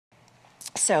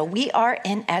So we are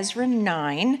in Ezra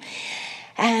 9,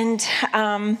 and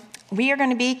we are going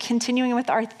to be continuing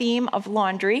with our theme of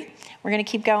laundry. We're going to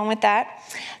keep going with that.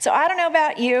 So I don't know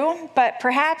about you, but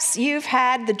perhaps you've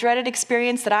had the dreaded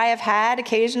experience that I have had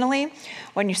occasionally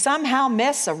when you somehow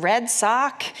miss a red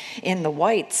sock in the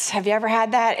whites. Have you ever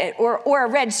had that? Or a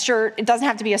red shirt. It doesn't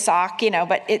have to be a sock,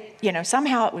 but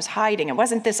somehow it was hiding. It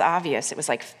wasn't this obvious. It was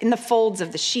like in the folds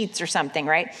of the sheets or something,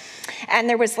 right? And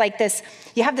there was like this,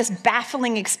 you have this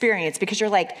baffling experience because you're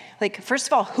like, first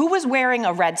of all, who was wearing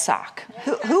a red sock?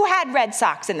 Who had red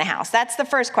socks in the house? That's the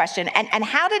first question. And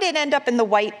how did it end up in the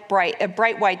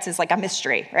bright whites is like a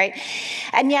mystery, right?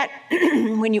 And yet,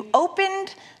 when you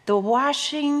opened the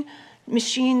washing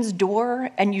machine's door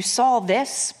and you saw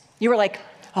this, you were like,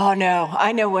 oh no,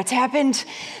 I know what's happened.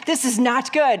 This is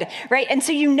not good, right? And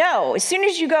so as soon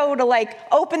as you go to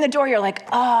open the door, you're like,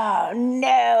 oh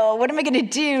no, what am I gonna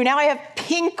do? Now I have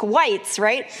pink whites,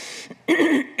 right?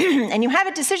 And you have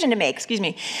a decision to make,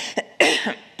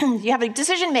 You have a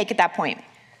decision to make at that point.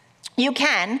 You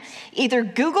can either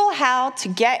Google how to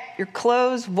get your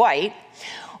clothes white,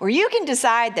 or you can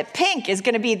decide that pink is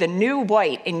going to be the new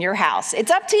white in your house.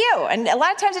 It's up to you. And a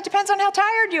lot of times it depends on how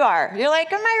tired you are. You're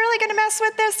like, am I really going to mess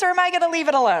with this, or am I going to leave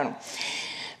it alone?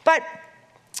 But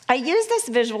I used this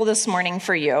visual this morning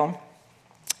for you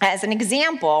as an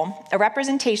example, a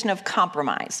representation of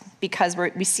compromise, because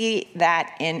we see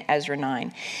that in Ezra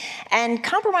 9. And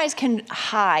compromise can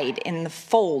hide in the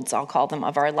folds, I'll call them,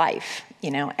 of our life,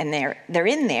 and they're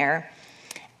in there,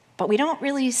 but we don't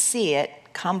really see it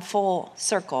come full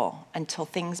circle until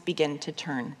things begin to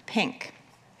turn pink.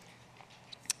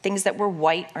 Things that were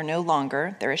white are no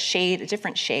longer. They're a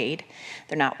different shade.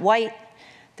 They're not white.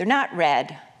 They're not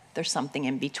red. They're something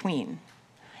in between.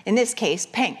 In this case,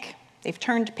 pink. They've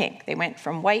turned pink. They went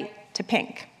from white to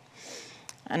pink.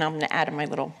 And I'm going to add my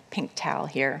little pink towel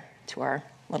here to our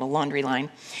little laundry line.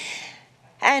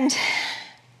 And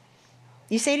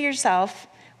you say to yourself,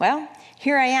 well,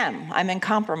 here I am. I'm in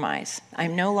compromise.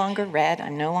 I'm no longer red.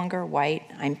 I'm no longer white.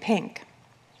 I'm pink.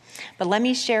 But let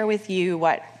me share with you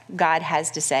what God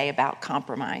has to say about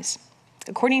compromise.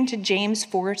 According to James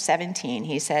 4:17,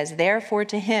 he says, therefore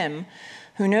to him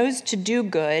who knows to do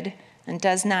good and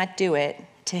does not do it,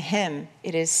 to him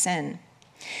it is sin.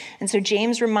 And so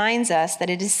James reminds us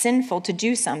that it is sinful to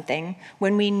do something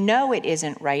when we know it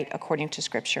isn't right according to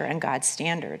Scripture and God's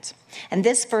standards. And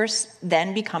this verse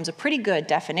then becomes a pretty good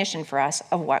definition for us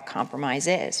of what compromise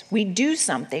is. We do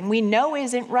something we know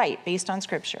isn't right based on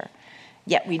Scripture,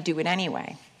 yet we do it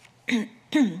anyway.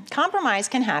 Compromise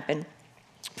can happen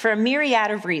for a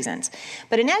myriad of reasons.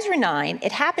 But in Ezra 9,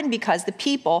 it happened because the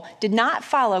people did not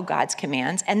follow God's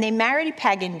commands, and they married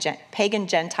pagan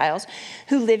Gentiles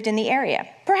who lived in the area.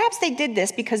 Perhaps they did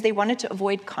this because they wanted to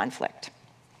avoid conflict,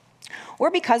 or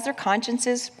because their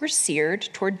consciences were seared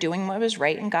toward doing what was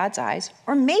right in God's eyes,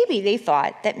 or maybe they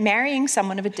thought that marrying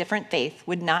someone of a different faith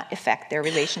would not affect their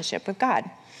relationship with God.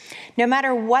 No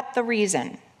matter what the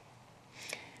reason,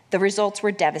 the results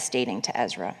were devastating to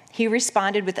Ezra. He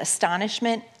responded with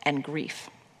astonishment and grief.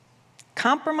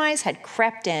 Compromise had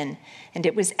crept in, and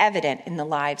it was evident in the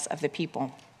lives of the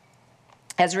people.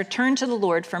 Ezra turned to the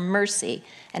Lord for mercy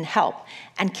and help,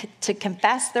 and to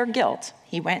confess their guilt.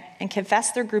 He went and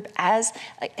confessed their guilt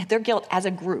as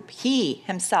a group. He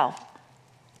himself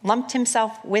lumped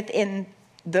himself within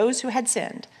those who had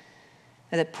sinned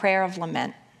with a prayer of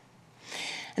lament.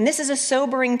 And this is a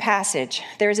sobering passage.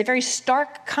 There is a very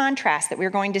stark contrast that we're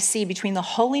going to see between the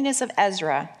holiness of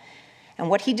Ezra and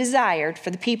what he desired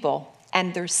for the people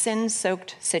and their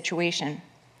sin-soaked situation.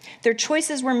 Their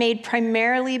choices were made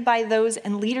primarily by those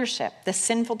in leadership. The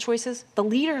sinful choices, the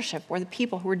leadership were the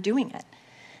people who were doing it.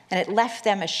 And it left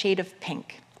them a shade of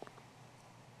pink.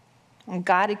 And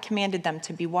God had commanded them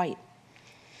to be white.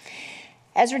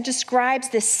 Ezra describes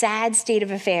this sad state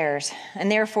of affairs, and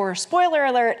therefore, spoiler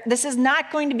alert, this is not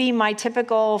going to be my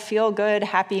typical feel-good,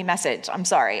 happy message. I'm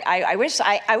sorry. I wish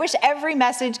every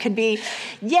message could be,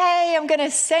 yay, I'm going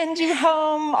to send you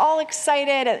home, all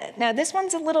excited. Now, this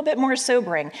one's a little bit more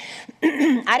sobering.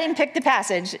 I didn't pick the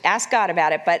passage, ask God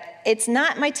about it, but it's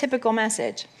not my typical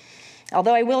message,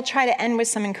 although I will try to end with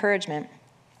some encouragement.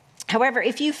 However,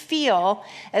 if you feel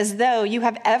as though you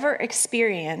have ever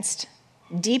experienced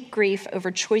deep grief over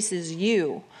choices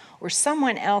you or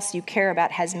someone else you care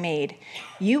about has made,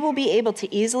 you will be able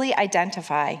to easily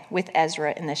identify with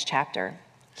Ezra in this chapter.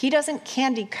 He doesn't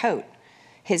candy coat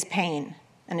his pain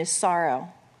and his sorrow,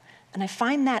 and I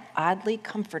find that oddly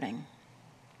comforting.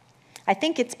 I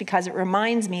think it's because it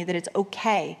reminds me that it's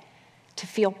okay to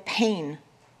feel pain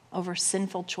over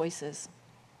sinful choices.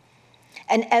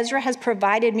 And Ezra has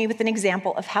provided me with an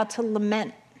example of how to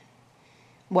lament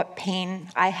what pain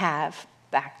I have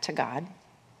back to God.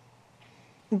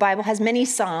 The Bible has many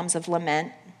psalms of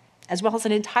lament, as well as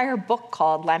an entire book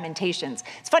called Lamentations.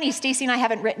 It's funny, Stacy and I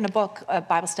haven't written a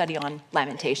Bible study on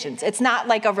Lamentations. It's not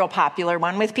like a real popular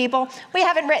one with people. We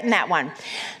haven't written that one.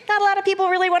 Not a lot of people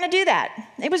really want to do that.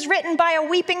 It was written by a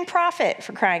weeping prophet,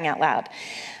 for crying out loud.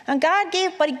 And God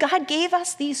gave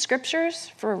us these scriptures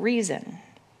for a reason.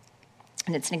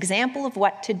 And it's an example of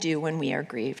what to do when we are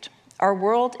grieved. Our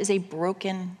world is a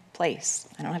broken place.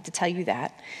 I don't have to tell you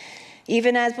that.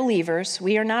 Even as believers,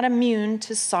 we are not immune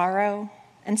to sorrow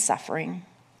and suffering.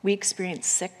 We experience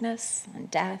sickness and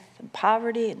death and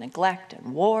poverty and neglect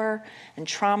and war and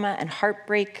trauma and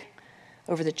heartbreak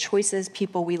over the choices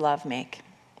people we love make.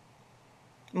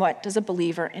 What does a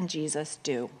believer in Jesus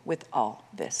do with all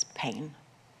this pain?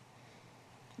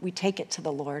 We take it to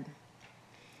the Lord.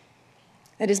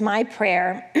 It is my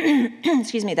prayer,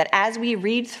 that as we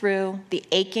read through the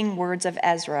aching words of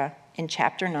Ezra in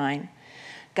chapter 9,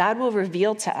 God will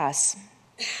reveal to us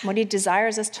what he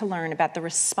desires us to learn about the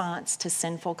response to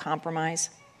sinful compromise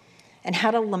and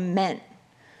how to lament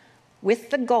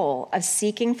with the goal of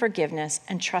seeking forgiveness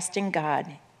and trusting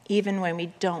God even when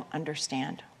we don't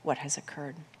understand what has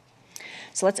occurred.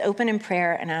 So let's open in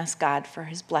prayer and ask God for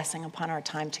his blessing upon our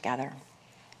time together.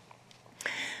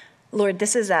 Lord,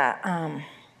 this is a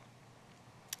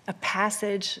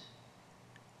passage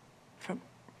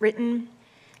written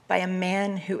by a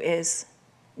man who is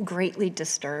greatly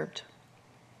disturbed.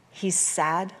 He's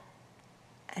sad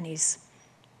and he's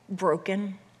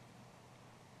broken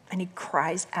and he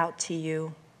cries out to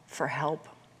you for help.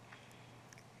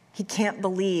 He can't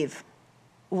believe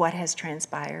what has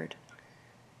transpired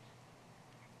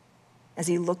as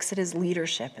he looks at his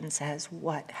leadership and says,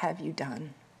 "What have you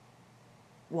done?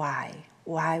 Why?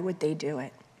 Why would they do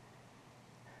it?"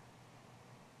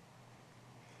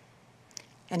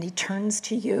 And he turns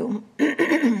to you,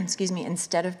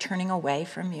 instead of turning away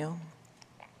from you.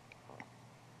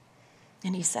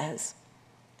 And he says,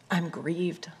 "I'm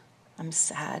grieved, I'm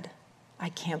sad, I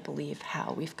can't believe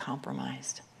how we've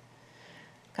compromised."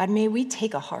 God, may we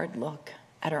take a hard look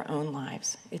at our own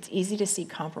lives. It's easy to see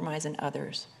compromise in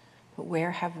others, but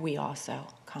where have we also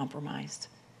compromised?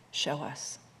 Show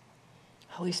us.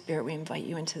 Holy Spirit, we invite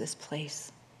you into this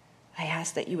place. I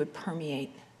ask that you would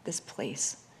permeate this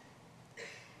place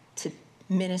to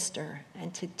minister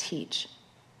and to teach.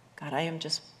 God, I am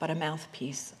just but a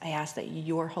mouthpiece. I ask that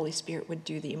your Holy Spirit would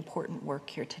do the important work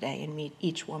here today and meet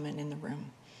each woman in the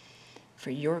room for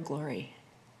your glory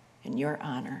and your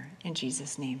honor. In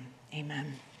Jesus' name,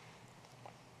 amen.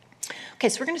 Okay,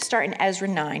 so we're going to start in Ezra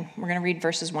 9. We're going to read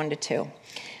verses 1 to 2.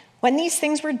 When these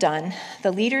things were done,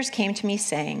 the leaders came to me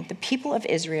saying, "The people of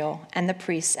Israel and the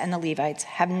priests and the Levites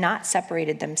have not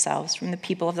separated themselves from the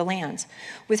people of the lands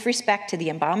with respect to the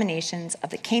abominations of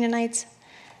the Canaanites,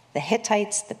 the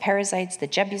Hittites, the Perizzites, the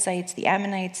Jebusites, the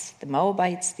Ammonites, the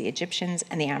Moabites, the Egyptians,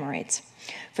 and the Amorites.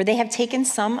 For they have taken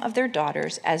some of their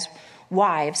daughters as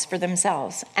wives for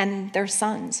themselves and their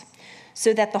sons,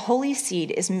 so that the holy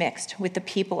seed is mixed with the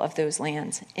people of those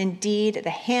lands. Indeed, the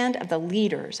hand of the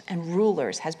leaders and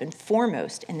rulers has been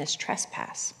foremost in this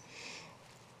trespass."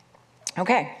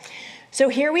 Okay, so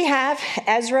here we have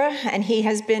Ezra, and he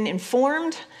has been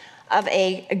informed of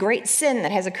a great sin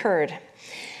that has occurred.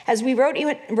 As we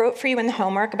wrote for you in the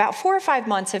homework, about 4 or 5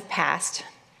 months have passed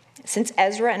since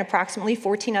Ezra and approximately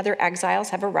 14 other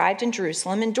exiles have arrived in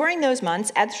Jerusalem. And during those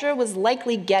months, Ezra was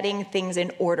likely getting things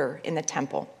in order in the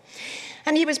temple.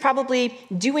 And he was probably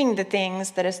doing the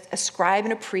things that a scribe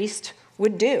and a priest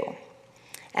would do.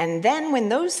 And then when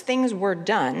those things were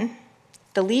done,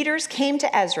 the leaders came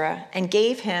to Ezra and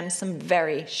gave him some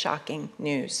very shocking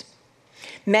news.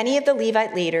 Many of the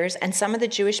Levite leaders and some of the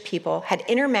Jewish people had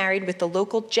intermarried with the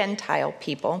local Gentile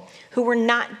people who were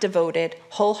not devoted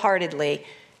wholeheartedly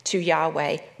to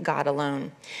Yahweh, God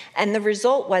alone. And the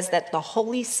result was that the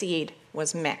holy seed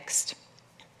was mixed.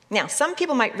 Now, some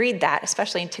people might read that,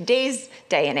 especially in today's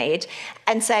day and age,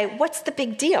 and say, what's the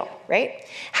big deal, right?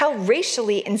 How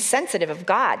racially insensitive of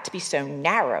God to be so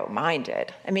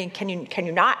narrow-minded. I mean, can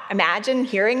you not imagine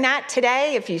hearing that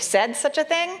today if you said such a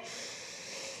thing?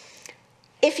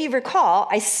 If you recall,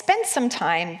 I spent some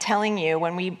time telling you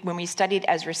when we studied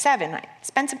Ezra 7, I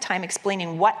spent some time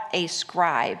explaining what a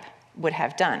scribe would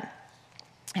have done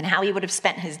and how he would have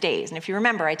spent his days. And if you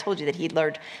remember, I told you that he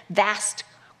learned vast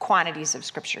quantities of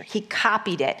scripture. He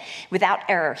copied it without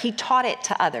error. He taught it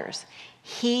to others.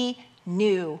 He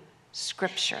knew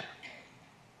scripture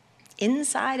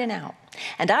inside and out.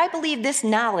 And I believe this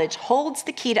knowledge holds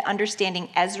the key to understanding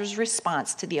Ezra's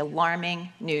response to the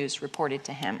alarming news reported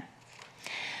to him.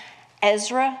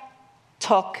 Ezra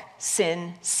took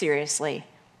sin seriously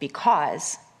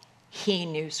because he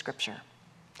knew Scripture.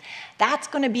 That's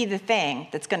going to be the thing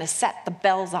that's going to set the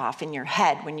bells off in your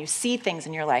head when you see things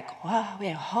and you're like, whoa,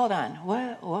 wait, hold on,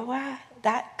 what?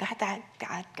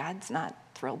 God's not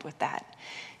thrilled with that.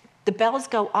 The bells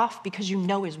go off because you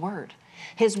know his word.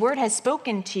 His word has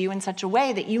spoken to you in such a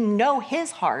way that you know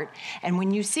his heart. And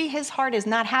when you see his heart is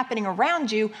not happening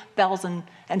around you, bells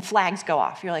and flags go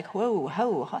off. You're like,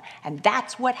 whoa. And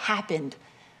that's what happened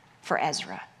for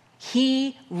Ezra.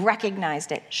 He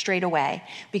recognized it straight away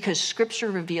because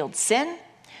Scripture revealed sin.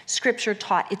 Scripture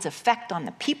taught its effect on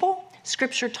the people.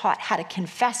 Scripture taught how to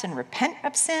confess and repent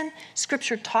of sin.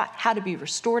 Scripture taught how to be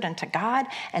restored unto God.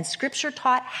 And Scripture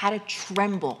taught how to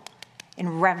tremble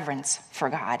in reverence for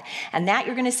God. And that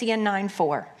you're going to see in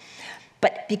 9:4.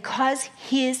 But because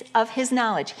of his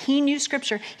knowledge, he knew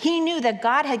Scripture. He knew that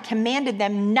God had commanded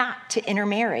them not to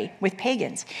intermarry with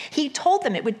pagans. He told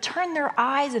them it would turn their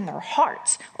eyes and their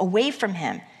hearts away from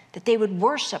him, that they would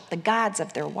worship the gods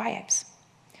of their wives.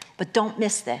 But don't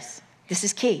miss this. This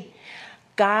is key.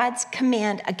 God's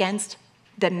command against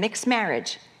the mixed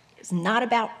marriage is not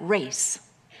about race.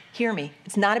 Hear me.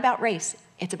 It's not about race.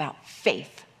 It's about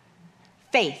faith.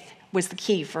 Faith was the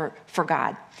key for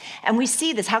God. And we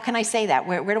see this. How can I say that?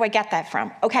 Where do I get that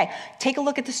from? Okay, take a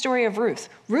look at the story of Ruth.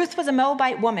 Ruth was a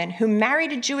Moabite woman who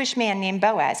married a Jewish man named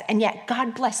Boaz, and yet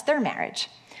God blessed their marriage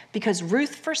because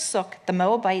Ruth forsook the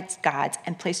Moabites' gods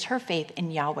and placed her faith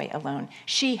in Yahweh alone.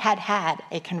 She had had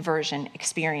a conversion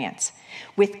experience.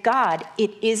 With God,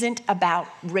 it isn't about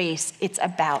race, it's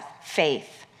about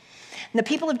faith. And the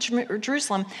people of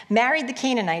Jerusalem married the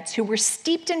Canaanites who were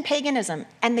steeped in paganism,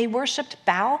 and they worshiped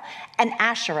Baal and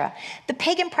Asherah. The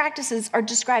pagan practices are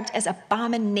described as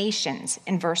abominations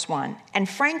in verse 1. And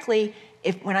frankly,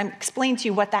 when I'm explaining to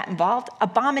you what that involved,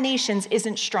 abominations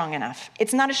isn't strong enough.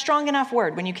 It's not a strong enough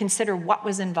word when you consider what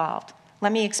was involved.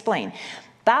 Let me explain.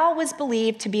 Baal was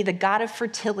believed to be the god of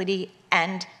fertility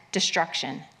and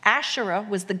destruction. Asherah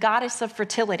was the goddess of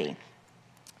fertility.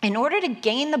 In order to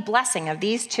gain the blessing of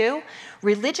these two,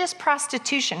 religious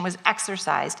prostitution was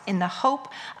exercised in the hope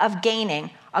of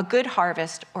gaining a good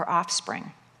harvest or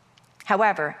offspring.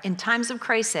 However, in times of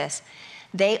crisis,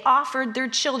 they offered their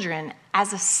children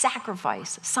as a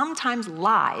sacrifice, sometimes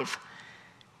live,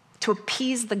 to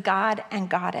appease the god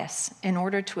and goddess in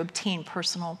order to obtain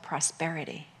personal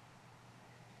prosperity.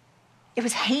 It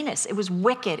was heinous, it was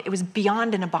wicked, it was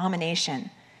beyond an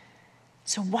abomination.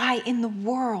 So why in the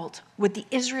world would the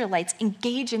Israelites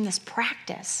engage in this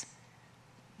practice?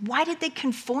 Why did they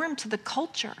conform to the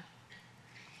culture?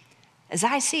 As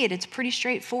I see it, it's pretty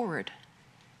straightforward.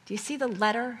 Do you see the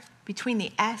letter between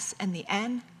the S and the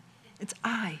N? It's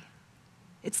I.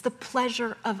 It's the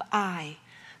pleasure of I.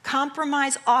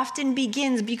 Compromise often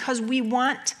begins because we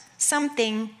want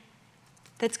something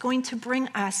that's going to bring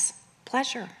us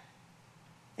pleasure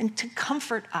and to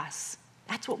comfort us.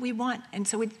 That's what we want. And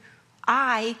so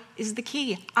I is the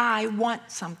key. I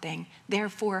want something.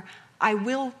 Therefore, I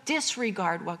will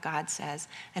disregard what God says,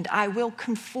 and I will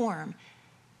conform,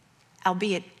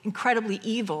 albeit incredibly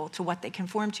evil to what they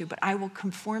conform to, but I will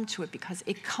conform to it because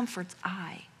it comforts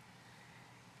I.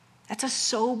 That's a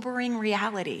sobering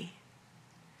reality.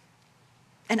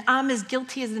 And I'm as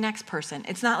guilty as the next person.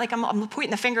 It's not like I'm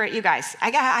pointing the finger at you guys. I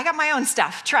got my own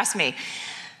stuff, trust me.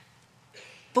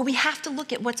 But we have to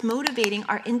look at what's motivating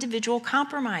our individual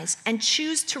compromise and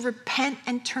choose to repent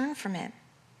and turn from it.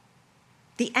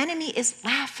 The enemy is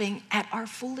laughing at our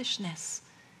foolishness.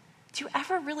 Do you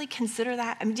ever really consider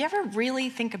that? I mean, do you ever really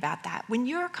think about that? When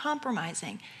you're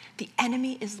compromising, the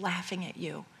enemy is laughing at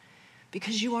you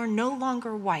because you are no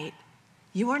longer white.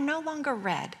 You are no longer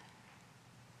red.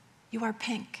 You are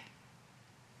pink.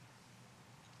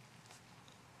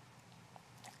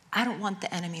 I don't want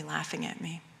the enemy laughing at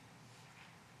me.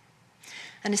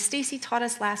 And as Stacy taught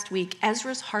us last week,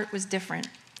 Ezra's heart was different.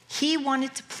 He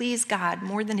wanted to please God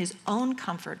more than his own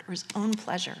comfort or his own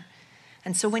pleasure.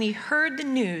 And so when he heard the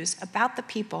news about the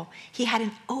people, he had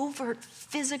an overt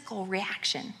physical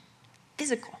reaction.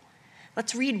 Physical.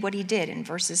 Let's read what he did in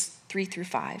verses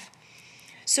 3-5.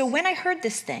 So when I heard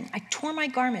this thing, I tore my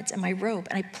garments and my robe,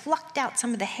 and I plucked out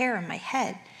some of the hair on my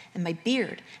head and my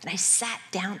beard, and I sat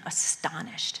down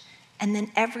astonished. And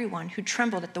then everyone who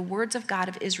trembled at the words of God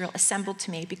of Israel assembled to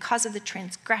me because of the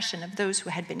transgression of those who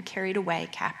had been carried away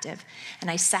captive. And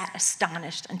I sat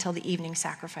astonished until the evening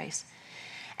sacrifice.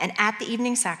 And at the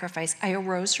evening sacrifice, I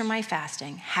arose from my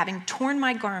fasting, having torn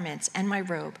my garments and my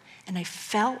robe, and I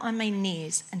fell on my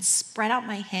knees and spread out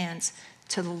my hands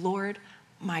to the Lord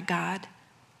my God.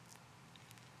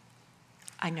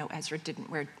 I know Ezra didn't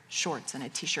wear shorts and a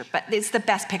t-shirt, but it's the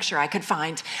best picture I could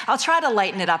find. I'll try to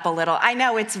lighten it up a little. I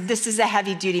know this is a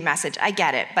heavy-duty message. I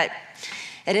get it, but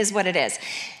it is what it is.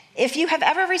 If you have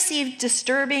ever received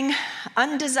disturbing,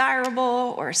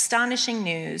 undesirable, or astonishing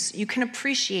news, you can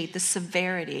appreciate the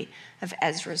severity of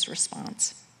Ezra's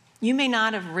response. You may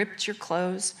not have ripped your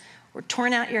clothes or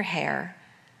torn out your hair,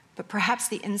 but perhaps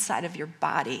the inside of your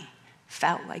body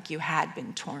felt like you had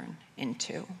been torn in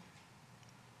two.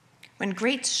 When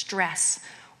great stress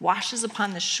washes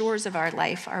upon the shores of our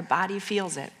life, our body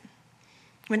feels it.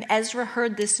 When Ezra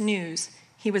heard this news,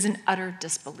 he was in utter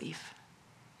disbelief.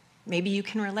 Maybe you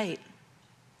can relate.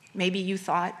 Maybe you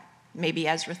thought, maybe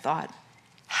Ezra thought,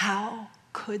 how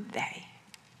could they?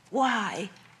 Why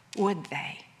would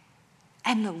they?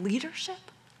 And the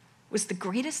leadership was the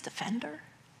greatest offender?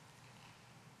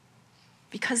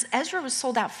 Because Ezra was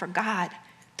sold out for God,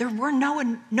 there were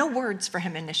no words for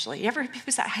him initially.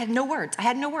 People say, I had no words. I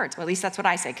had no words. Well, at least that's what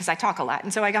I say, because I talk a lot.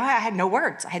 And so I go, I had no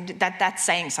words. That's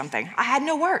saying something. I had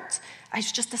no words. I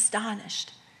was just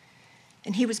astonished.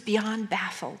 And he was beyond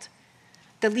baffled.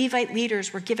 The Levite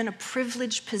leaders were given a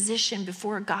privileged position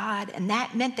before God, and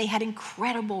that meant they had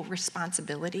incredible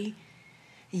responsibility.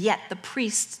 Yet the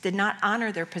priests did not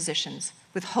honor their positions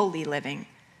with holy living.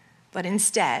 But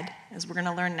instead, as we're going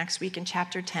to learn next week in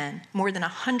chapter 10, more than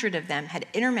 100 of them had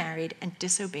intermarried and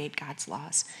disobeyed God's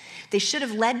laws. They should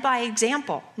have led by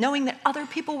example, knowing that other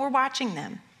people were watching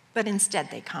them, but instead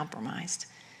they compromised.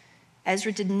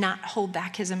 Ezra did not hold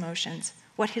back his emotions.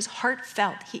 What his heart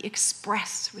felt, he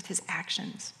expressed with his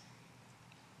actions.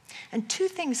 And two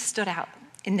things stood out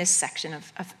in this section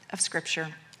of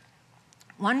Scripture.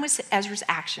 One was Ezra's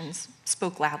actions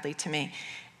spoke loudly to me,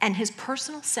 and his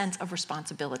personal sense of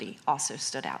responsibility also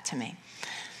stood out to me.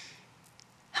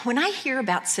 When I hear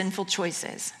about sinful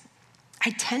choices, I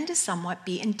tend to somewhat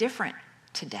be indifferent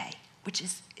today, which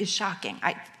is shocking.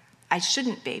 I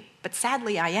shouldn't be, but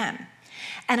sadly I am.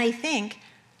 And I think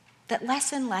that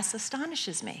less and less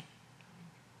astonishes me.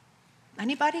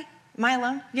 Anybody? Am I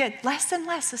alone? Yeah, less and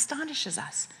less astonishes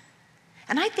us.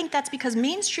 And I think that's because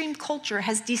mainstream culture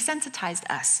has desensitized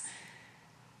us.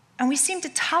 And we seem to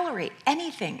tolerate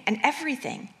anything and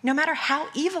everything, no matter how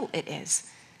evil it is.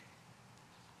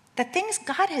 The things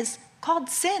God has called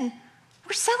sin,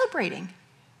 we're celebrating.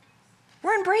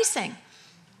 We're embracing.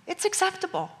 It's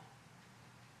acceptable.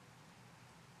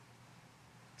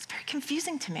 It's very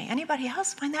confusing to me. Anybody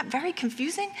else find that very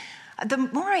confusing? The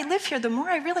more I live here, the more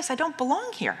I realize I don't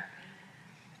belong here.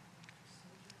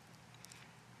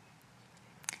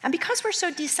 And because we're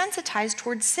so desensitized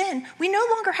towards sin, we no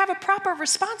longer have a proper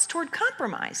response toward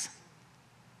compromise.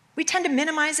 We tend to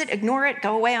minimize it, ignore it,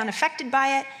 go away unaffected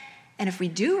by it. And if we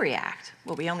do react,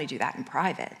 well, we only do that in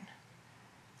private,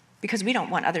 because we don't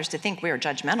want others to think we are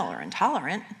judgmental or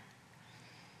intolerant.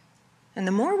 And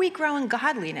the more we grow in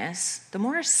godliness, the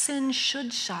more sin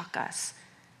should shock us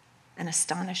and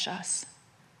astonish us.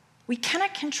 We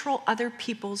cannot control other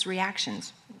people's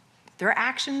reactions, their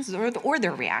actions or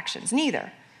their reactions,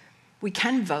 neither. We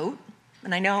can vote,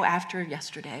 and I know after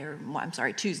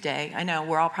Tuesday, I know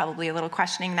we're all probably a little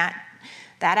questioning that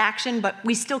action, but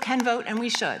we still can vote, and we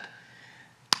should.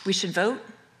 We should vote.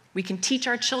 We can teach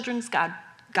our children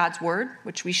God's word,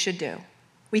 which we should do.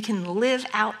 We can live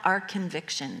out our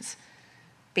convictions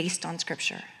based on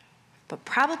Scripture. But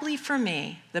probably for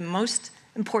me, the most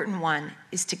important one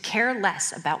is to care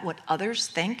less about what others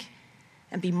think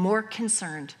and be more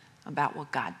concerned about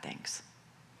what God thinks.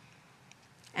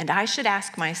 And I should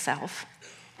ask myself,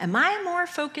 am I more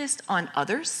focused on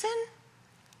others' sin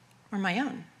or my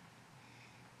own?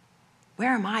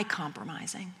 Where am I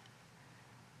compromising?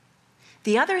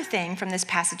 The other thing from this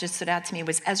passage that stood out to me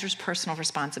was Ezra's personal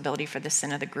responsibility for the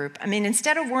sin of the group. I mean,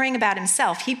 instead of worrying about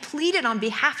himself, he pleaded on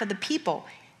behalf of the people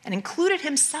and included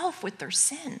himself with their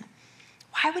sin.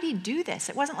 Why would he do this?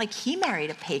 It wasn't like he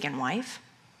married a pagan wife.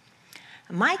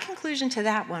 My conclusion to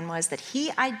that one was that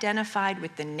he identified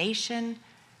with the nation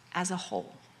as a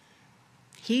whole.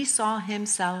 He saw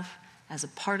himself as a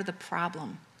part of the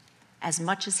problem as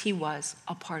much as he was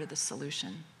a part of the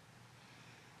solution.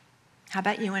 How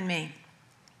about you and me?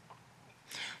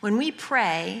 When we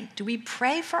pray, do we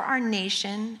pray for our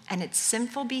nation and its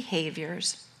sinful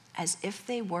behaviors as if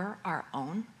they were our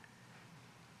own?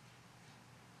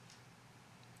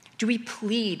 Do we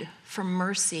plead for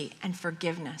mercy and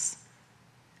forgiveness?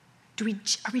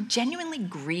 Are we genuinely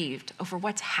grieved over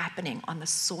what's happening on the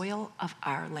soil of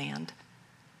our land?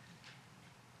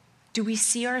 Do we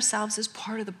see ourselves as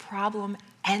part of the problem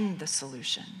and the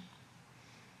solution?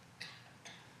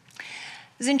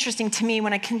 It was interesting to me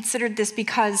when I considered this,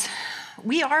 because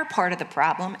we are part of the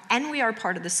problem and we are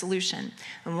part of the solution.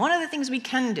 And one of the things we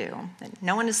can do, that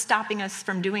no one is stopping us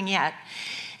from doing yet,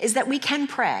 is that we can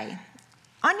pray.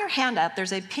 On your handout,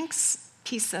 there's a pink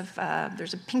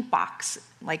there's a pink box,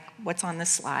 like what's on this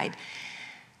slide.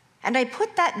 And I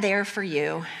put that there for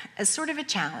you as sort of a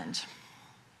challenge.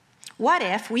 What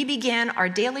if we began our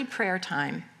daily prayer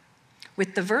time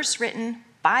with the verse written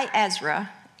by Ezra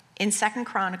in 2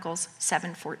 Chronicles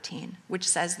 7:14, which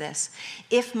says this: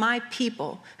 "If my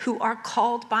people who are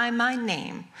called by my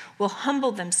name will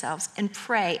humble themselves and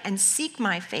pray and seek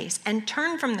my face and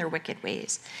turn from their wicked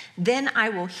ways, then I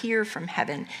will hear from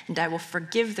heaven and I will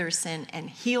forgive their sin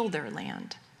and heal their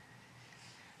land."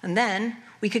 And then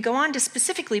we could go on to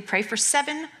specifically pray for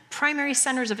 7 primary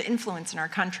centers of influence in our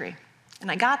country.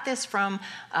 And I got this from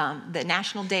the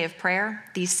National Day of Prayer,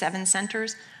 these 7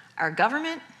 centers: our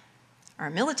government, our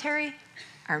military,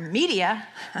 our media,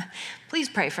 please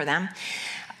pray for them,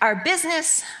 our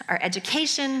business, our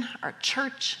education, our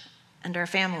church, and our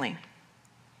family.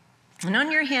 And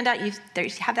on your handout, you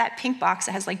have that pink box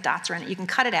that has like dots around it. You can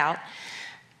cut it out,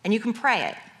 and you can pray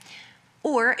it.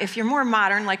 Or if you're more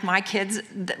modern, like my kids,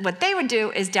 what they would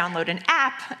do is download an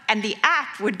app, and the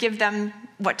app would give them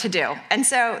what to do. And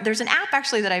so there's an app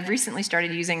actually that I've recently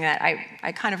started using that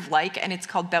I kind of like, and it's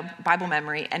called Bible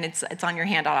Memory, and it's on your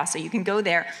handout also. You can go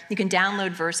there, you can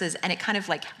download verses, and it kind of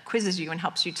like quizzes you and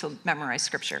helps you to memorize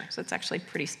scripture. So it's actually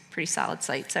a pretty solid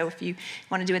site. So if you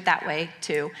want to do it that way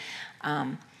too.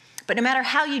 But no matter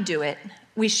how you do it,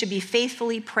 we should be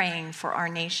faithfully praying for our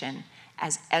nation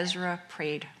as Ezra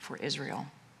prayed for Israel.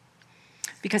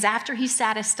 Because after he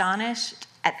sat astonished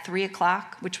at 3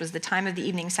 o'clock, which was the time of the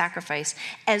evening sacrifice,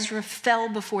 Ezra fell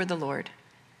before the Lord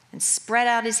and spread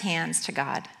out his hands to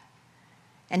God.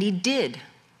 And he did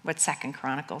what 2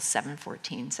 Chronicles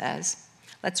 7:14 says.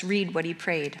 Let's read what he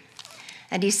prayed.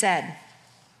 And he said,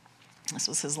 this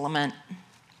was his lament: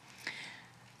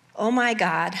 "Oh my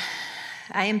God,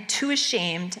 I am too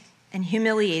ashamed and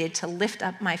humiliated to lift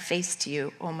up my face to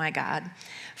you, oh my God.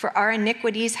 For our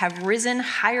iniquities have risen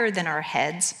higher than our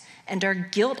heads, and our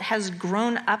guilt has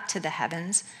grown up to the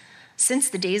heavens. Since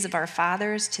the days of our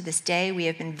fathers to this day, we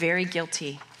have been very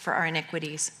guilty for our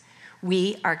iniquities.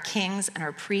 We, our kings and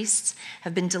our priests,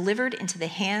 have been delivered into the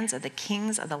hands of the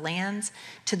kings of the lands,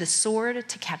 to the sword,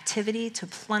 to captivity, to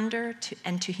plunder,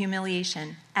 and to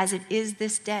humiliation, as it is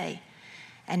this day.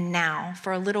 And now,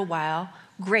 for a little while,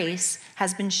 grace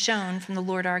has been shown from the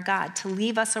Lord our God to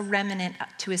leave us a remnant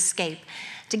to escape,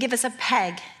 to give us a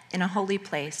peg in a holy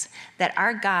place, that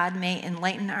our God may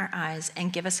enlighten our eyes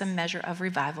and give us a measure of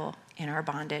revival in our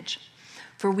bondage.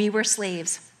 For we were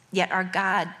slaves, yet our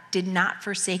God did not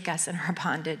forsake us in our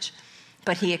bondage,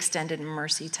 but he extended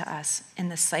mercy to us in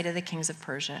the sight of the kings of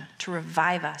Persia, to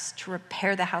revive us, to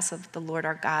repair the house of the Lord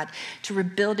our God, to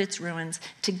rebuild its ruins,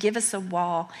 to give us a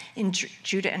wall in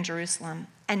Judah and Jerusalem.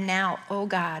 And now, O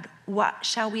God, what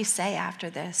shall we say after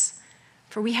this?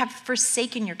 For we have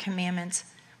forsaken your commandments,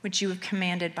 which you have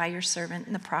commanded by your servant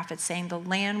and the prophet, saying, the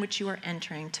land which you are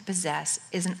entering to possess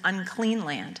is an unclean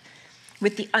land,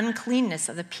 with the uncleanness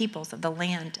of the peoples of the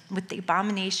land, with the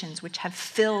abominations which have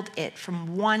filled it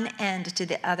from one end to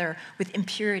the other with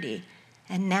impurity.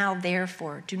 And now,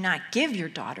 therefore, do not give your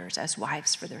daughters as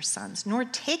wives for their sons, nor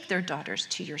take their daughters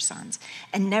to your sons,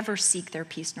 and never seek their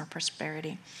peace nor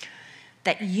prosperity,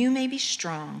 that you may be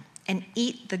strong and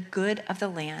eat the good of the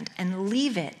land and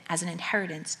leave it as an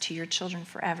inheritance to your children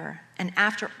forever. And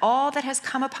after all that has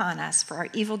come upon us for our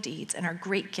evil deeds and our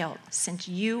great guilt, since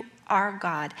you, our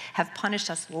God, have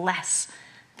punished us less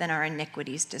than our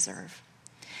iniquities deserve,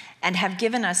 and have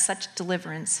given us such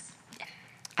deliverance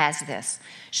as this,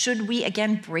 should we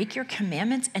again break your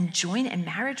commandments and join in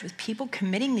marriage with people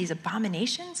committing these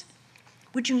abominations?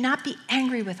 Would you not be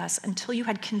angry with us until you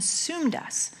had consumed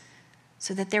us,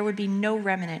 so that there would be no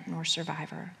remnant nor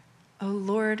survivor? O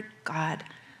Lord God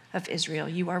of Israel,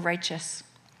 you are righteous,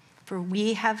 for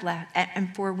we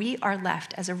are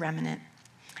left as a remnant.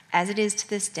 As it is to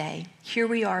this day, here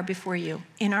we are before you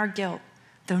in our guilt,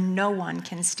 though no one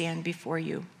can stand before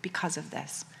you because of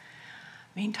this.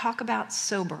 I mean, talk about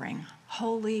sobering.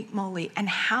 Holy moly. And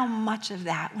how much of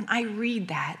that, when I read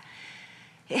that,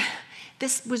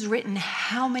 this was written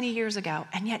how many years ago,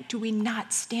 and yet do we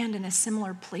not stand in a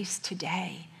similar place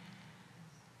today?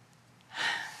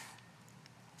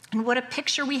 And what a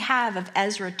picture we have of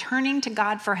Ezra turning to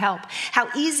God for help. How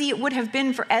easy it would have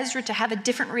been for Ezra to have a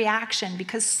different reaction,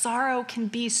 because sorrow can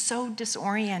be so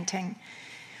disorienting.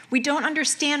 We don't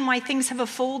understand why things have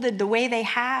unfolded the way they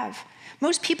have.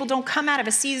 Most people don't come out of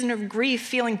a season of grief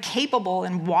feeling capable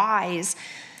and wise.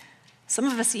 Some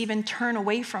of us even turn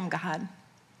away from God,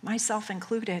 myself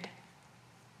included.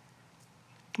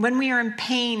 When we are in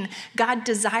pain, God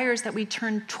desires that we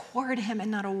turn toward him and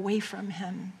not away from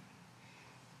him.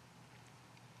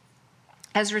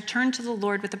 Ezra turned to the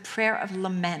Lord with a prayer of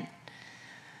lament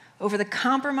over the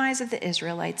compromise of the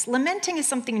Israelites. Lamenting is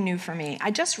something new for me.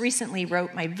 I just recently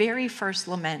wrote my very first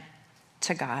lament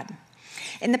to God.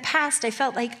 In the past, I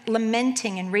felt like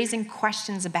lamenting and raising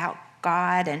questions about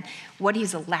God and what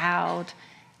he's allowed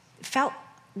felt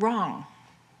wrong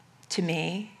to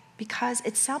me because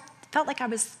it felt like I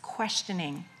was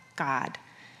questioning God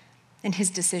and his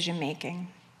decision making.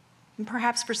 And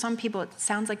perhaps for some people, it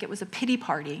sounds like it was a pity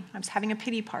party. I was having a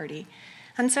pity party.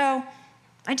 And so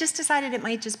I just decided it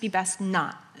might just be best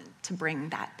not to bring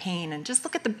that pain and just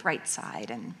look at the bright side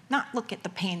and not look at the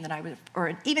pain that I would,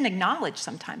 or even acknowledge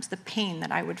sometimes the pain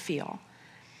that I would feel.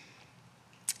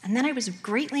 And then I was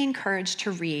greatly encouraged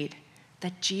to read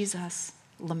that Jesus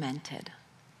lamented.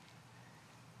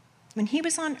 When he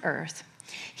was on earth,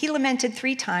 he lamented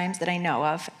 3 times that I know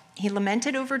of. He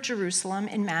lamented over Jerusalem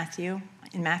in Matthew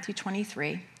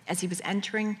 23, as he was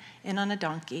entering in on a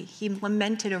donkey. He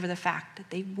lamented over the fact that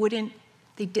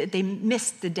they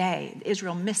missed the day.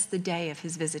 Israel missed the day of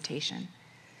his visitation.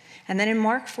 And then in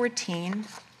Mark 14,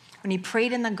 when he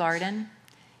prayed in the garden,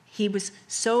 he was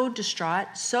so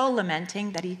distraught, so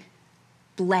lamenting that he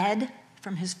bled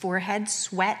from his forehead,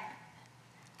 sweat.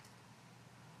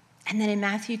 And then in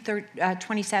Matthew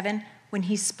 27, when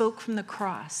he spoke from the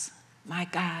cross, my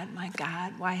God,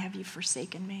 why have you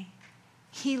forsaken me?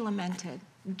 He lamented.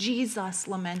 Jesus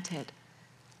lamented.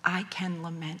 I can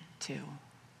lament too.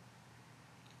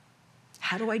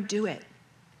 How do I do it?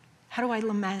 How do I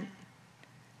lament?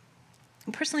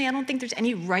 And personally, I don't think there's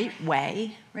any right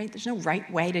way, right? There's no right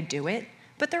way to do it.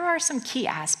 But there are some key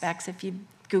aspects. If you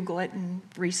Google it and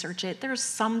research it, there are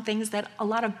some things that a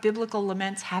lot of biblical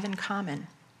laments have in common.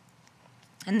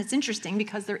 And it's interesting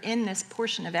because they're in this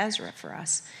portion of Ezra for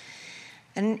us.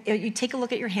 And you take a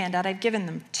look at your handout, I've given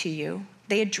them to you.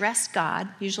 They address God.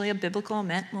 Usually a biblical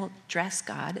lament will address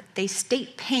God. They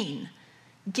state pain,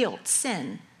 guilt,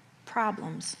 sin,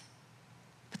 problems.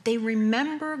 But they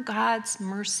remember God's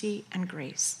mercy and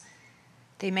grace.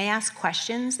 They may ask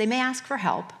questions. They may ask for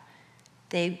help.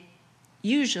 They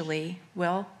usually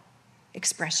will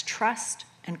express trust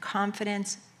and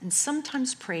confidence and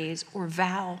sometimes praise or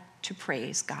vow to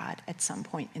praise God at some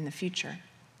point in the future.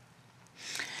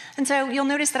 And so you'll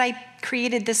notice that I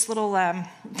created this little, I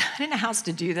didn't know how else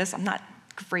to do this. I'm not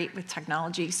great with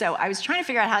technology. So I was trying to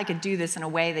figure out how I could do this in a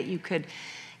way that you could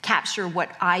capture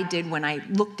what I did when I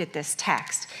looked at this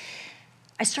text.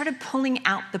 I started pulling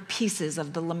out the pieces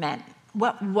of the lament.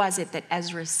 What was it that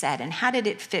Ezra said, and how did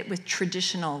it fit with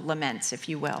traditional laments, if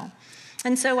you will?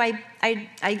 And so I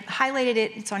highlighted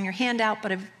it. It's on your handout,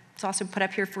 but it's also put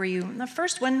up here for you. And the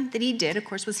first one that he did, of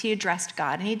course, was he addressed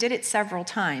God, and he did it several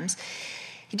times.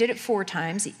 He did it 4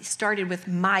 times. He started with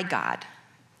my God,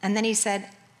 and then he said,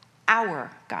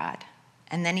 our God,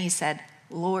 and then he said,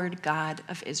 Lord God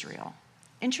of Israel.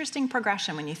 Interesting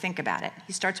progression when you think about it.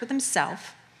 He starts with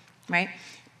himself, right?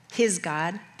 His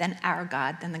God, then our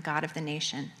God, then the God of the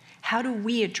nation. How do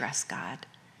we address God?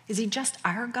 Is he just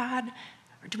our God?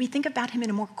 Or do we think about him in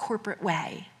a more corporate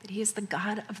way? That he is the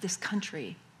God of this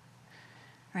country,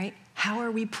 right? How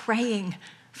are we praying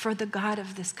for the God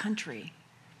of this country?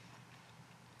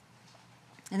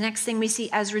 The next thing we see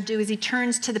Ezra do is he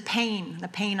turns to the pain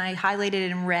I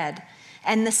highlighted in red,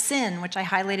 and the sin, which I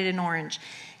highlighted in orange.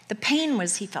 The pain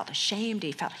was he felt ashamed,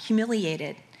 he felt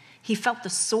humiliated, he felt the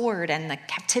sword and the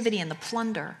captivity and the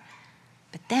plunder.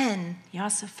 But then he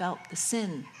also felt the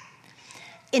sin.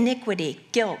 Iniquity,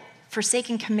 guilt,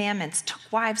 forsaking commandments, took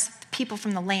wives of the people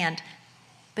from the land.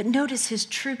 But notice his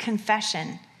true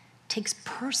confession takes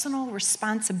personal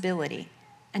responsibility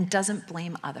and doesn't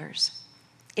blame others.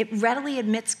 It readily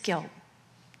admits guilt,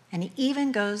 and he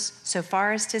even goes so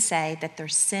far as to say that their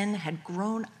sin had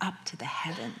grown up to the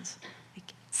heavens,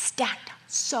 like stacked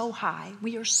so high.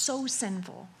 We are so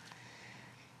sinful.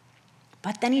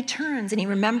 But then he turns and he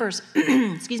remembers,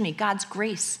 God's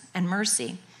grace and mercy.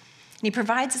 And he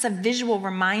provides us a visual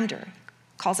reminder,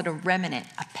 calls it a remnant,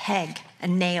 a peg, a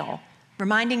nail,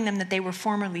 reminding them that they were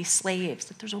formerly slaves,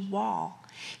 that there's a wall.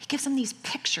 He gives them these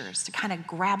pictures to kind of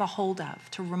grab a hold of,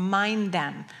 to remind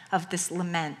them of this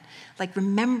lament. Like,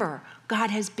 remember, God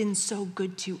has been so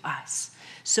good to us.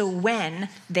 So when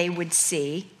they would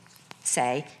see,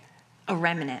 say, a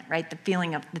remnant, right? The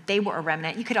feeling of that they were a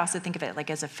remnant. You could also think of it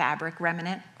like as a fabric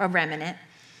remnant, a remnant.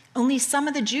 Only some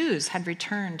of the Jews had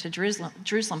returned to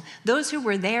Jerusalem. Those who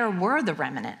were there were the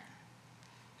remnant.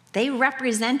 They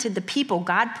represented the people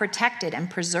God protected and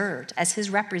preserved as his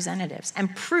representatives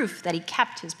and proof that he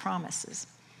kept his promises.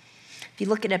 If you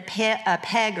look at a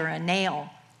peg or a nail,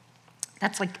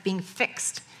 That's like being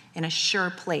fixed in a sure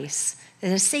place,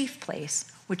 in a safe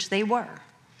place, which they were.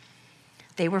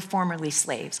 They were formerly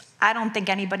slaves. I don't think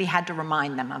anybody had to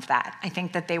remind them of that. I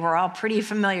think that they were all pretty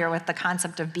familiar with the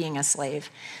concept of being a slave.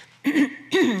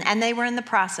 And they were in the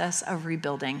process of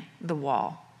rebuilding the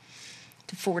wall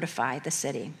to fortify the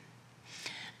city.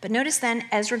 But notice then,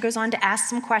 Ezra goes on to ask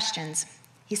some questions.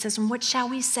 He says, "And what shall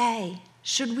we say?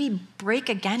 Should we break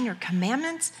again your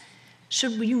commandments?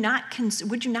 Would you not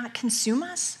consume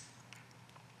us?"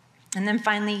 And then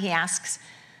finally he asks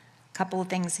a couple of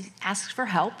things. He asks for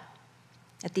help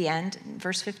at the end, in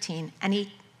verse 15, and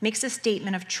he makes a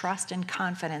statement of trust and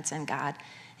confidence in God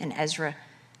in Ezra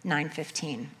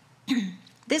 9:15.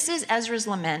 This is Ezra's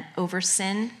lament over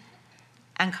sin,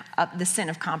 and the sin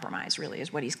of compromise, really,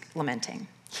 is what he's lamenting.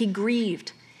 He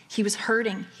grieved. He was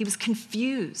hurting. He was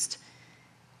confused.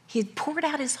 He had poured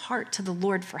out his heart to the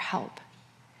Lord for help.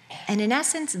 And in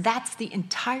essence, that's the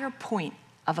entire point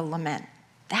of a lament.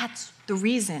 That's the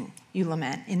reason you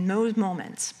lament in those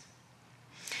moments.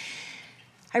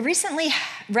 I recently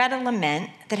read a lament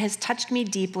that has touched me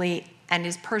deeply and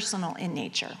is personal in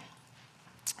nature.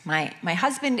 My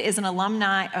husband is an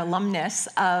alumnus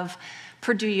of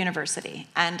Purdue University.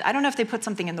 And I don't know if they put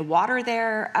something in the water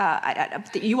there.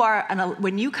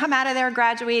 When you come out of there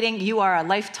graduating, you are a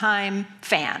lifetime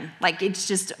fan. Like, it's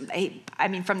just,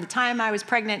 from the time I was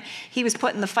pregnant, he was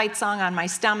putting the fight song on my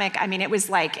stomach. It was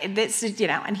like this,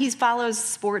 and he follows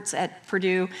sports at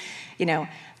Purdue,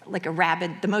 like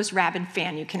the most rabid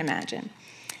fan you can imagine.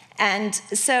 And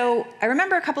so I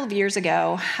remember a couple of years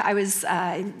ago, I was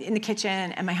in the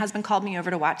kitchen and my husband called me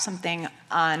over to watch something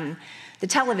on the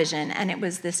television, and it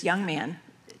was this young man,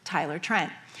 Tyler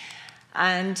Trent.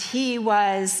 And he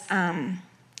was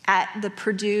at the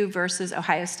Purdue versus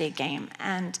Ohio State game,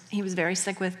 and he was very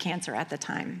sick with cancer at the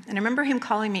time. And I remember him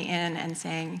calling me in and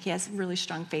saying he has really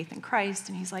strong faith in Christ,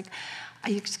 and he's like,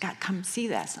 "You just got to come see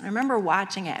this." And I remember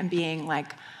watching it and being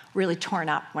like really torn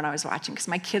up when I was watching, because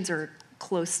my kids are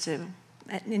close to,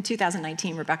 in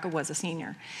 2019, Rebecca was a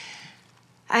senior.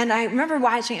 And I remember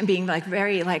watching it and being like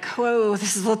very like, whoa,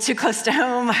 this is a little too close to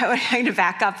home. I'm going to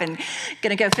back up and going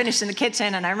to go finish in the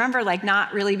kitchen. And I remember like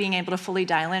not really being able to fully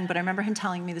dial in, but I remember him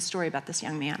telling me the story about this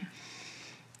young man.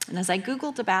 And as I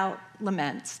Googled about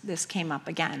laments, this came up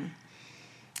again.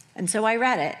 And so I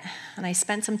read it, and I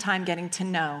spent some time getting to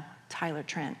know Tyler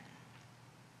Trent.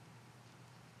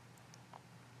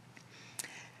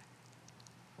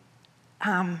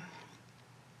 I'm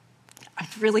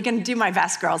really going to do my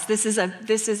best, girls. This is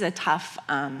a tough,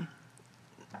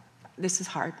 this is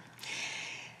hard.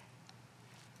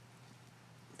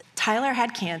 Tyler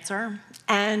had cancer,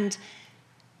 and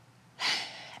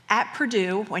at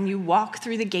Purdue, when you walk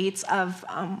through the gates of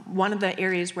one of the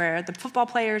areas where the football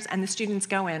players and the students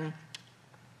go in,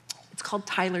 it's called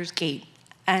Tyler's Gate.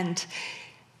 And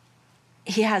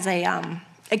he has a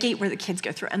gate where the kids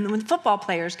go through. And when the football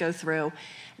players go through,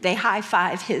 they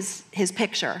high-five his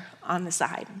picture on the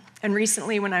side. And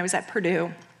recently, when I was at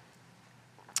Purdue,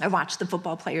 I watched the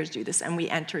football players do this, and we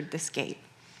entered this gate.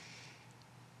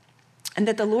 And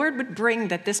that the Lord would bring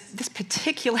that this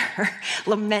particular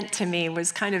lament to me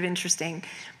was kind of interesting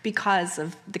because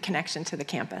of the connection to the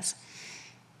campus.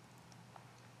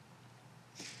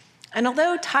 And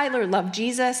although Tyler loved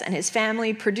Jesus and his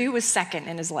family, Purdue was second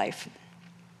in his life.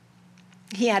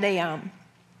 He had a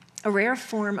rare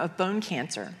form of bone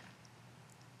cancer.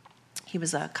 He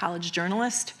was a college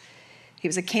journalist. He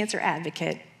was a cancer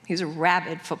advocate. He was a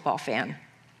rabid football fan.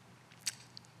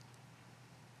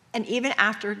 And even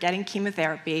after getting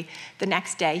chemotherapy, the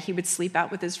next day he would sleep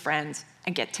out with his friends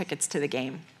and get tickets to the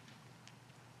game.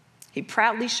 He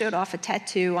proudly showed off a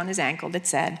tattoo on his ankle that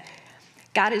said,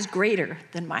 "God is greater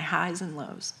than my highs and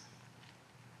lows."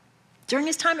 During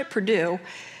his time at Purdue,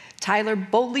 Tyler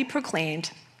boldly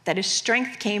proclaimed that his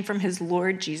strength came from his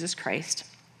Lord Jesus Christ.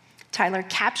 Tyler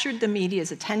captured the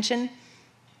media's attention,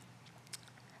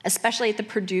 especially at the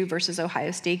Purdue versus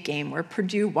Ohio State game, where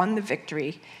Purdue won the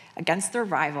victory against their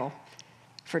rival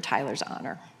for Tyler's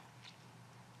honor.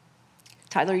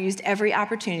 Tyler used every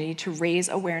opportunity to raise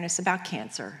awareness about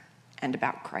cancer and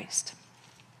about Christ.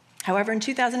 However, in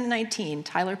 2019,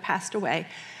 Tyler passed away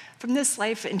from this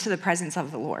life into the presence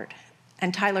of the Lord.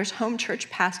 And Tyler's home church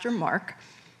pastor, Mark,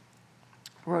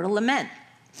 wrote a lament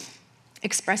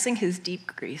expressing his deep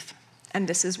grief. And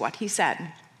this is what he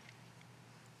said.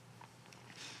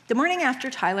 "The morning after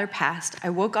Tyler passed, I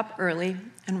woke up early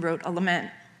and wrote a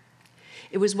lament.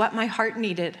 It was what my heart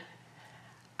needed.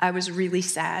 I was really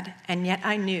sad, and yet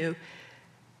I knew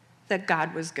that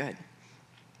God was good.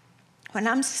 When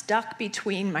I'm stuck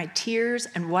between my tears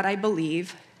and what I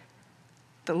believe,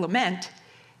 the lament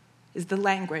is the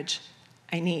language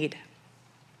I need.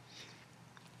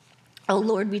 Oh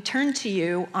Lord, we turn to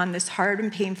you on this hard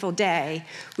and painful day.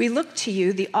 We look to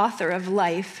you, the author of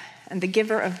life and the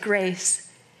giver of grace,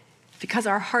 because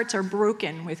our hearts are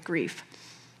broken with grief.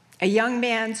 A young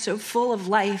man so full of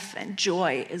life and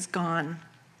joy is gone.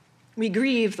 We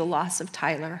grieve the loss of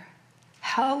Tyler.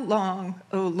 How long,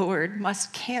 O Lord,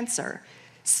 must cancer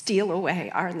steal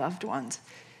away our loved ones?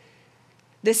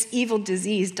 This evil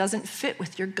disease doesn't fit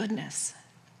with your goodness.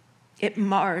 It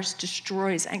mars,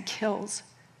 destroys, and kills.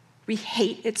 We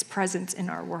hate its presence in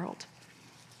our world.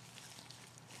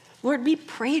 Lord, we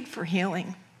prayed for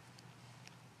healing,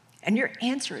 and your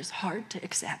answer is hard to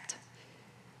accept.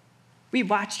 We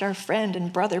watched our friend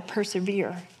and brother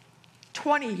persevere.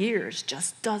 20 years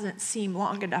just doesn't seem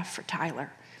long enough for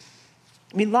Tyler.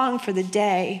 We long for the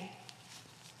day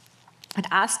when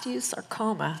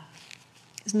osteosarcoma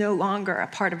is no longer a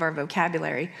part of our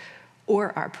vocabulary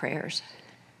or our prayers.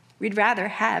 We'd rather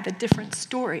have a different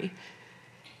story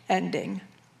ending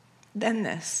than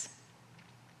this.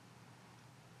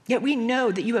 Yet we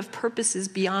know that you have purposes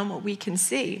beyond what we can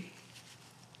see.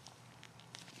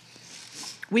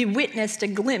 We witnessed a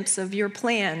glimpse of your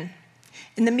plan.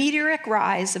 In the meteoric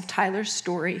rise of Tyler's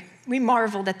story, we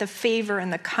marveled at the favor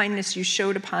and the kindness you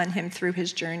showed upon him through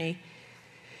his journey.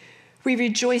 We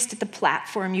rejoiced at the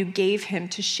platform you gave him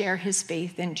to share his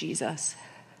faith in Jesus.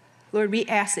 Lord, we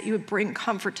ask that you would bring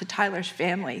comfort to Tyler's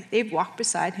family. They've walked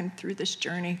beside him through this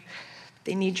journey.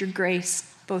 They need your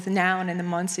grace, both now and in the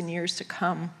months and years to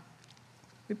come.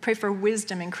 We pray for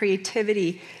wisdom and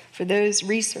creativity for those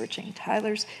researching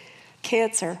Tyler's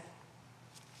cancer.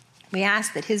 We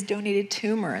ask that his donated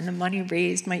tumor and the money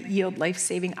raised might yield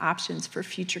life-saving options for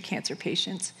future cancer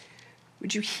patients.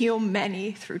 Would you heal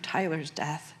many through Tyler's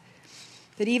death?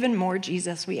 That even more,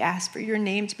 Jesus, we ask for your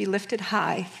name to be lifted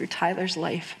high through Tyler's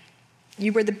life.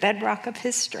 You were the bedrock of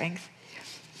his strength.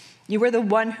 You were the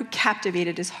one who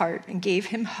captivated his heart and gave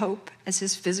him hope as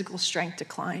his physical strength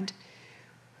declined.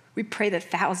 We pray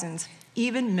that thousands,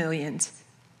 even millions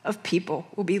of people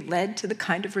will be led to the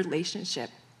kind of relationship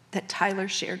that Tyler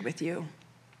shared with you.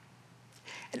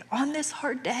 And on this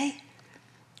hard day,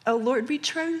 oh Lord, we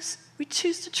choose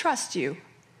to trust you.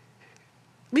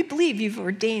 We believe you've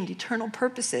ordained eternal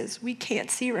purposes we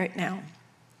can't see right now.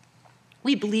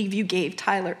 We believe you gave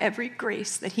Tyler every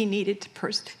grace that he needed to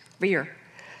persevere.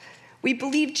 We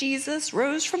believe Jesus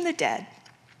rose from the dead.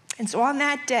 And so on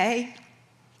that day,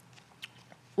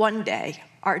 one day,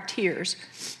 our tears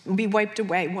will be wiped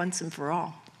away once and for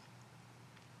all.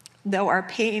 Through our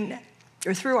pain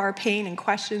and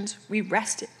questions, we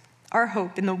rest our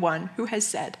hope in the one who has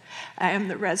said, I am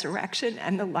the resurrection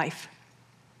and the life.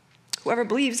 Whoever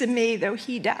believes in me, though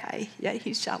he die, yet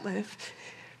he shall live.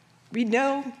 We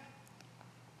know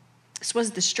this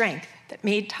was the strength that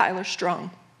made Tyler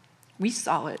strong. We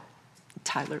saw it.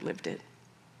 Tyler lived it.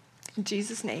 In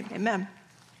Jesus' name, amen.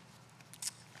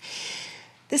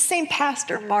 This same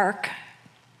pastor, Mark,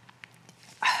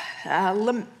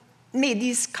 made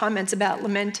these comments about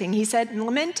lamenting. He said,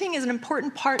 lamenting is an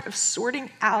important part of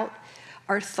sorting out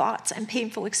our thoughts and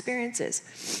painful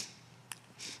experiences.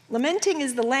 Lamenting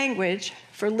is the language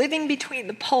for living between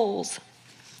the poles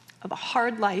of a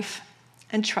hard life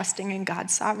and trusting in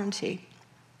God's sovereignty.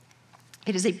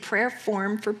 It is a prayer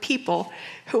form for people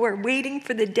who are waiting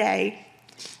for the day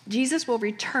Jesus will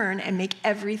return and make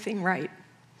everything right.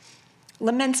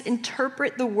 Laments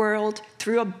interpret the world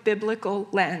through a biblical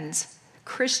lens. A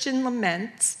Christian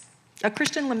laments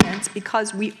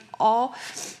because we all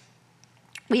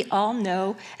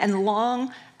know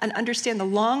and understand the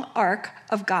long arc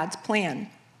of God's plan.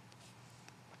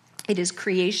 It is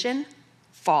creation,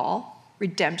 fall,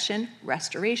 redemption,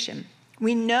 restoration.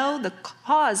 We know the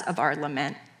cause of our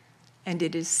lament, and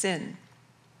it is sin.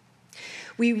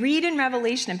 We read in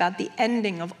Revelation about the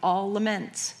ending of all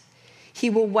laments.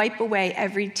 He will wipe away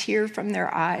every tear from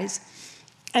their eyes,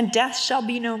 and death shall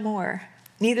be no more.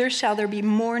 Neither shall there be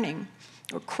mourning,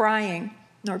 or crying,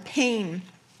 nor pain,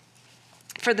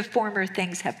 for the former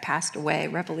things have passed away,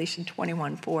 Revelation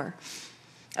 21:4.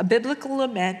 A biblical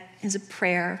lament is a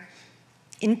prayer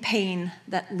in pain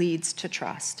that leads to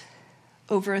trust.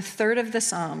 Over a third of the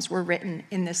Psalms were written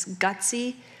in this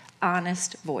gutsy,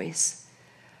 honest voice.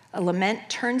 A lament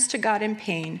turns to God in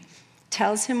pain,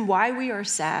 tells him why we are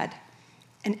sad,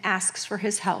 and asks for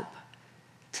his help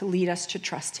to lead us to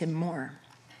trust him more.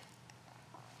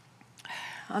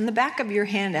 On the back of your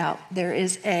handout, there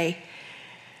is a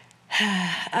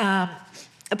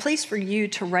place for you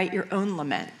to write your own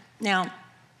lament. Now,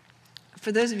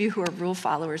 for those of you who are rule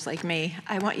followers like me,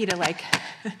 I want you to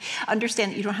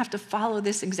understand that you don't have to follow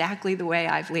this exactly the way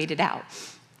I've laid it out.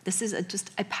 This is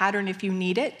just a pattern if you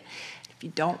need it. If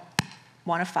you don't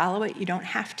want to follow it, you don't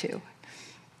have to.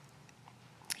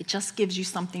 It just gives you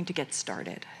something to get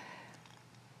started.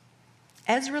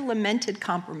 Ezra lamented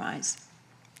compromise.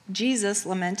 Jesus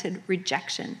lamented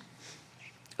rejection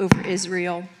over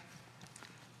Israel,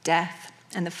 death,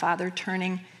 and the Father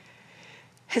turning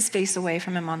his face away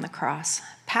from him on the cross.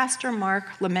 Pastor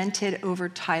Mark lamented over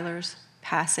Tyler's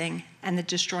passing and the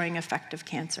destroying effect of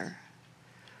cancer.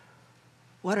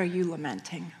 What are you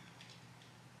lamenting?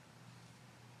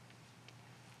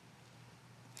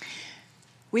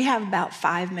 We have about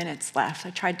 5 minutes left. I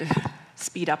tried to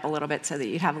speed up a little bit so that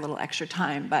you'd have a little extra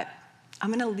time, but I'm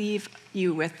going to leave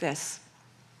you with this.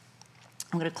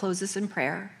 I'm going to close this in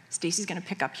prayer. Stacy's going to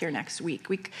pick up here next week.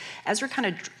 Ezra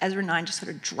 9 just sort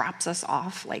of drops us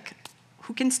off, like,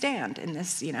 who can stand in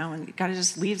this, and kind of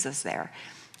just leaves us there.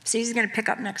 Stacy's going to pick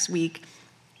up next week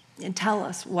and tell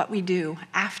us what we do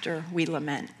after we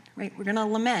lament, right? We're going to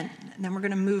lament, and then we're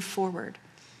going to move forward.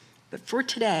 But for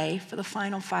today, for the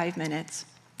final 5 minutes,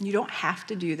 you don't have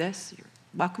to do this. You're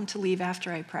welcome to leave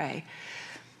after I pray.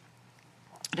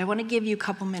 But I want to give you a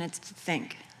couple minutes to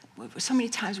think. So many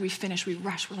times we finish, we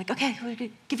rush, we're like, okay, we're going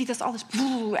to give you all this,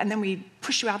 and then we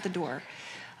push you out the door.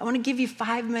 I want to give you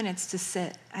 5 minutes to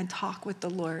sit and talk with the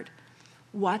Lord.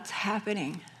 What's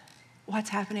happening?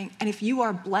 What's happening? And if you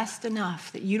are blessed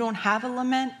enough that you don't have a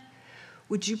lament,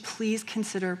 would you please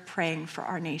consider praying for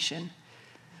our nation?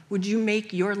 Would you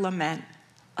make your lament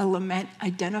a lament,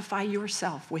 identify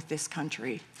yourself with this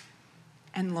country,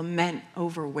 and lament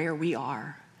over where we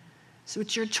are? So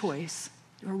it's your choice.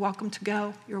 You're welcome to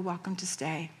go. You're welcome to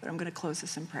stay. But I'm going to close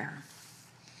this in prayer.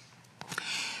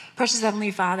 Precious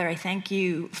Heavenly Father, I thank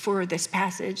you for this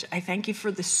passage. I thank you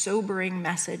for the sobering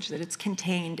message that it's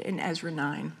contained in Ezra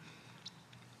 9.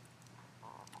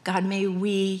 God, may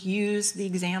we use the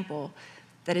example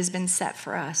that has been set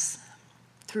for us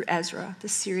through Ezra, the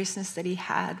seriousness that he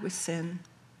had with sin,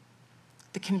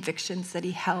 the convictions that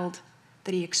he held,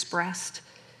 that he expressed,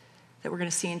 that we're going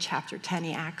to see in chapter 10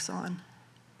 he acts on.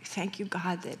 We thank you,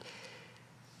 God, that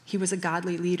he was a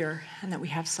godly leader and that we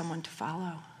have someone to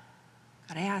follow.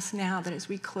 God, I ask now that as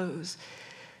we close,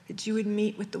 that you would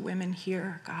meet with the women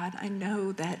here. God, I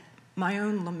know that my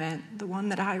own lament, the one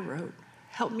that I wrote,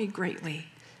 helped me greatly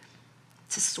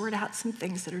to sort out some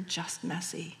things that are just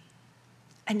messy.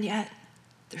 And yet,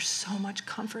 there's so much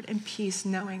comfort and peace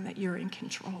knowing that you're in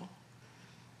control,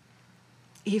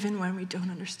 even when we don't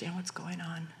understand what's going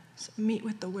on. So meet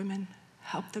with the women.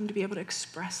 Help them to be able to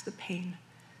express the pain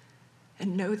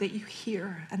and know that you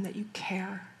hear and that you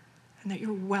care and that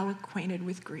you're well acquainted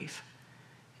with grief.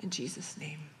 In Jesus'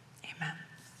 name, amen.